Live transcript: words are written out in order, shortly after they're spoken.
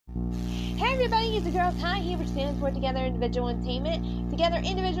Hey everybody, it's the girl Kai here, which stands for Together Individual Entertainment. Together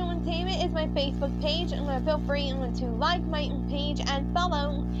Individual Entertainment is my Facebook page, and feel free to like my page and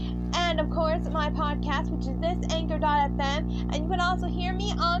follow. And of course, my podcast, which is this Anchor.fm, and you can also hear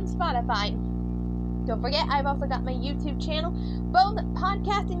me on Spotify. Don't forget, I've also got my YouTube channel. Both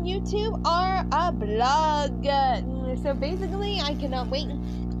podcast and YouTube are a blog. So basically, I cannot wait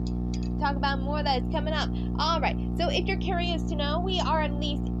to talk about more that is coming up. Alright, so if you're curious to know, we are at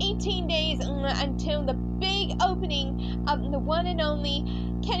least 18 days until the big opening of the one and only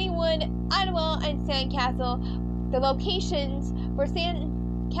Kennywood, Idlewild, and Sandcastle. The locations for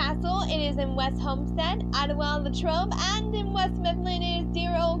Sandcastle, it is in West Homestead, Idlewild, Latrobe, and in West Mifflin is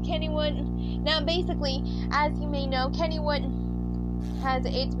dear old Kennywood. Now basically, as you may know, Kennywood has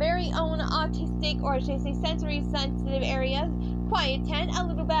its very own autistic, or should I say sensory sensitive areas, quiet tent, a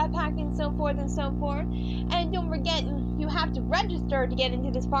little backpacking, so forth and so forth. And don't forget, you have to register to get into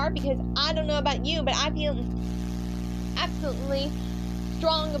this park, because I don't know about you, but I feel absolutely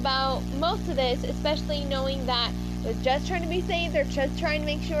strong about most of this, especially knowing that they're just trying to be safe, they're just trying to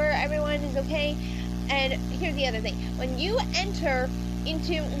make sure everyone is okay. And here's the other thing, when you enter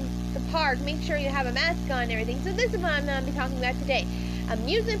into the park, make sure you have a mask on and everything. So this is what I'm going to be talking about today,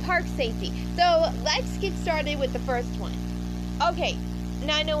 amusement park safety. So let's get started with the first one. Okay,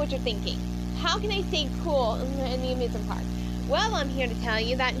 now I know what you're thinking. How can I stay cool in the amusement park? Well, I'm here to tell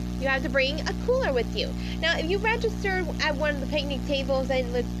you that you have to bring a cooler with you. Now, if you registered at one of the picnic tables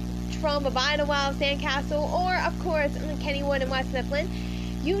in the Latrobe of Idlewild, Sandcastle, or of course in Kennywood and West Mifflin,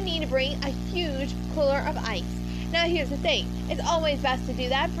 you need to bring a huge cooler of ice. Now, here's the thing. It's always best to do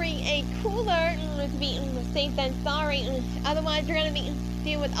that. Bring a cooler to be safe than sorry. Otherwise, you're going to be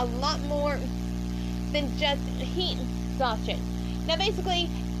dealing with a lot more than just heat exhaustion. Now basically,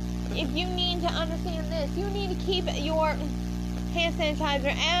 if you need to understand this, you need to keep your hand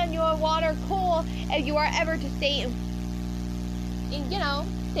sanitizer and your water cool if you are ever to stay,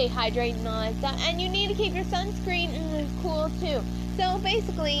 stay hydrated and all that stuff. And you need to keep your sunscreen cool too. So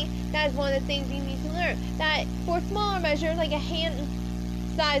basically, that is one of the things you need to learn. That for smaller measures, like a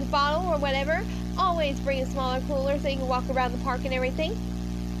hand-sized bottle or whatever, always bring a smaller cooler so you can walk around the park and everything.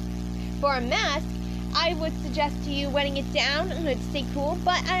 For a mask, I would suggest to you wetting it down to stay cool,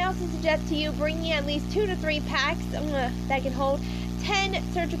 but I also suggest to you bringing at least 2 to 3 packs that can hold 10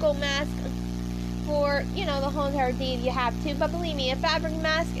 surgical masks for, the whole entire day if you have to. But believe me, a fabric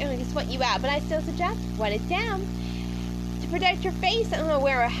mask is going to sweat you out, but I still suggest wet it down. To protect your face,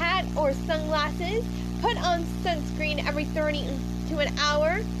 wear a hat or sunglasses. Put on sunscreen every 30 to an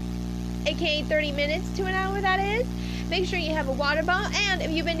hour, aka 30 minutes to an hour, that is. Make sure you have a water bottle, and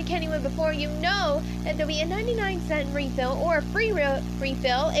if you've been to Kennywood before, you know that there'll be a 99-cent refill or a free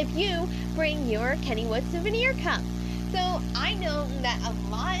refill if you bring your Kennywood souvenir cup. So I know that a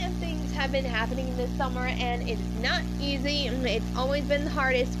lot of things have been happening this summer, and it's not easy. It's always been the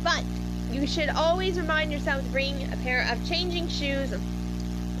hardest, but you should always remind yourself to bring a pair of changing shoes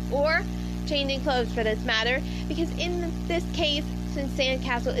or changing clothes for this matter, because in this case, since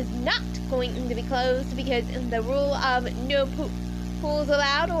Sandcastle is not going to be closed, because the rule of no pools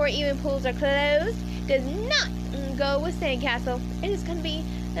allowed or even pools are closed does not go with Sandcastle. It is going to be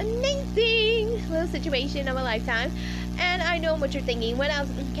an amazing little situation of a lifetime. And I know what you're thinking. What else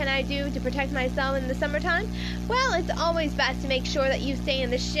can I do to protect myself in the summertime? Well, it's always best to make sure that you stay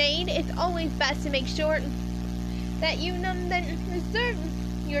in the shade. It's always best to make sure that you then reserve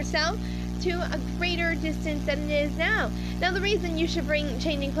yourself to a greater distance than it is now. Now, the reason you should bring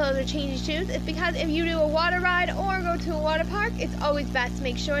changing clothes or changing shoes is because if you do a water ride or go to a water park, it's always best to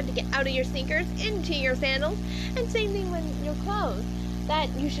make sure to get out of your sneakers into your sandals. And same thing with your clothes, that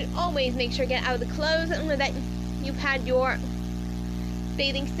you should always make sure to get out of the clothes that you've had your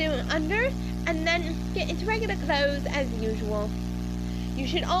bathing suit under, and then get into regular clothes as usual. You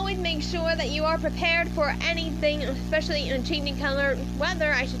should always make sure that you are prepared for anything, especially in changing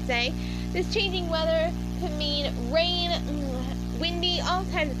weather, I should say. This changing weather could mean rain, windy, all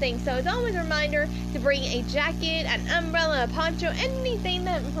kinds of things. So it's always a reminder to bring a jacket, an umbrella, a poncho, anything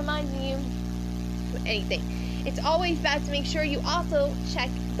that reminds you of anything. It's always best to make sure you also check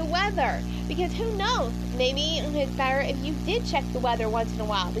the weather, because who knows, maybe it's better if you did check the weather once in a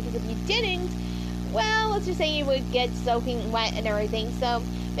while, because if you didn't, well, let's just say you would get soaking wet and everything. So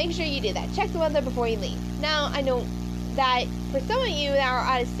make sure you do that. Check the weather before you leave. Now, I know that for some of you that are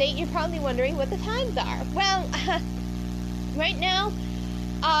out of state, you're probably wondering what the times are. Well, right now,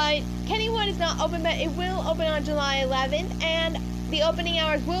 Kennywood is not open, but it will open on July 11th, and the opening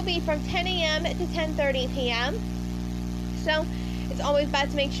hours will be from 10 a.m. to 10:30 p.m. So it's always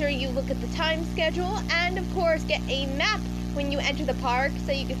best to make sure you look at the time schedule, and of course get a map when you enter the park,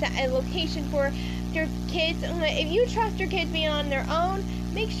 so you can set a location for your kids. If you trust your kids being on their own,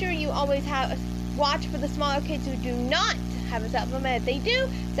 make sure you always watch for the smaller kids who do not have a cell phone. But if they do,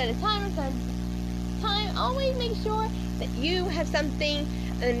 set a timer, set a time. Always make sure that you have something,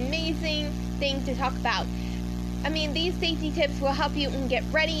 an amazing thing to talk about. I mean, these safety tips will help you get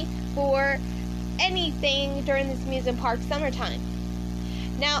ready for anything during this amusement park summertime.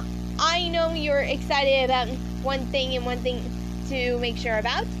 Now, I know you're excited about one thing to make sure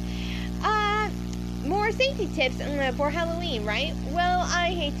about. More safety tips for Halloween, right? Well, I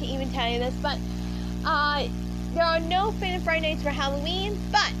hate to even tell you this, but there are no Fan and Friday nights for Halloween,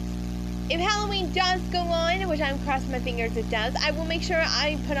 but if Halloween does go on, which I'm crossing my fingers it does, I will make sure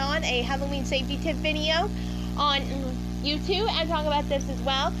I put on a Halloween safety tip video on YouTube and talk about this as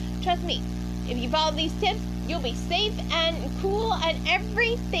well. Trust me, if you follow these tips, you'll be safe and cool and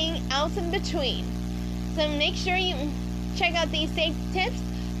everything else in between. So make sure you check out these safety tips.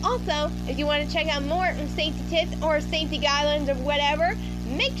 Also, if you want to check out more safety tips or safety guidelines or whatever,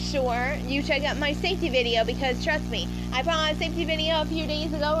 make sure you check out my safety video, because trust me, I put on a safety video a few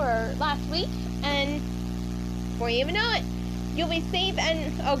days ago or last week, and before you even know it, you'll be safe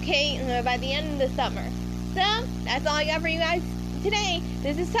and okay by the end of the summer. So, that's all I got for you guys today.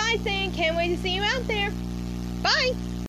 This is Ty saying, can't wait to see you out there. Bye!